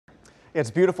It's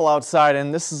beautiful outside,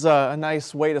 and this is a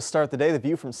nice way to start the day. The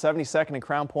view from 72nd and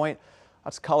Crown Point.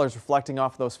 Lots of colors reflecting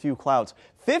off those few clouds.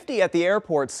 50 at the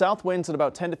airport, south winds at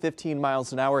about 10 to 15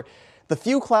 miles an hour. The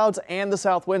few clouds and the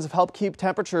south winds have helped keep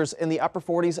temperatures in the upper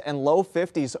 40s and low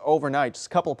 50s overnight. Just a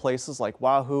couple of places like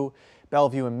Wahoo,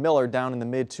 Bellevue, and Miller down in the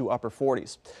mid to upper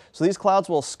 40s. So these clouds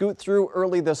will scoot through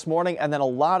early this morning, and then a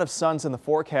lot of sun's in the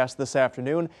forecast this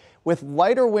afternoon with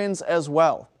lighter winds as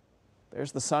well.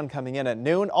 There's the sun coming in at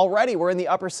noon. Already we're in the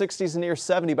upper 60s and near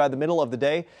 70 by the middle of the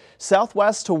day.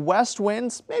 Southwest to west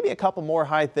winds, maybe a couple more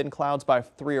high thin clouds by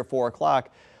 3 or 4 o'clock.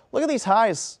 Look at these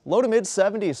highs, low to mid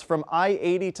 70s from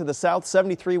I-80 to the south.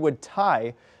 73 would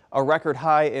tie a record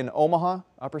high in Omaha,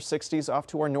 upper 60s off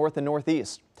to our north and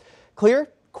northeast. Clear,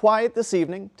 quiet this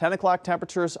evening. 10 o'clock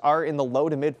temperatures are in the low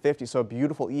to mid 50s, so a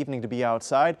beautiful evening to be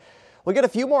outside. We'll get a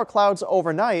few more clouds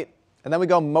overnight. And then we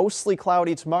go mostly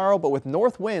cloudy tomorrow, but with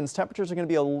north winds, temperatures are going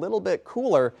to be a little bit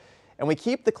cooler. And we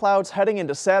keep the clouds heading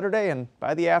into Saturday, and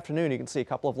by the afternoon, you can see a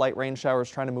couple of light rain showers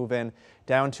trying to move in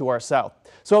down to our south.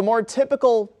 So a more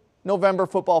typical November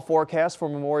football forecast for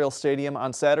Memorial Stadium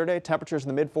on Saturday. Temperatures in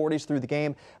the mid-40s through the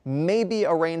game. Maybe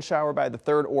a rain shower by the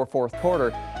third or fourth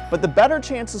quarter. But the better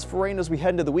chances for rain as we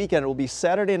head into the weekend will be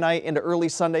Saturday night into early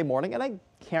Sunday morning. And I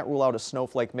can't rule out a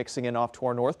snowflake mixing in off to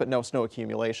our north, but no snow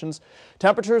accumulations.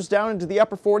 Temperatures down into the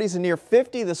upper 40s and near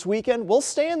 50 this weekend. We'll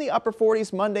stay in the upper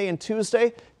 40s Monday and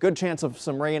Tuesday. Good chance of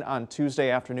some rain on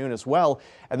Tuesday afternoon as well.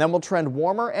 And then we'll trend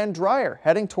warmer and drier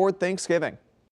heading toward Thanksgiving.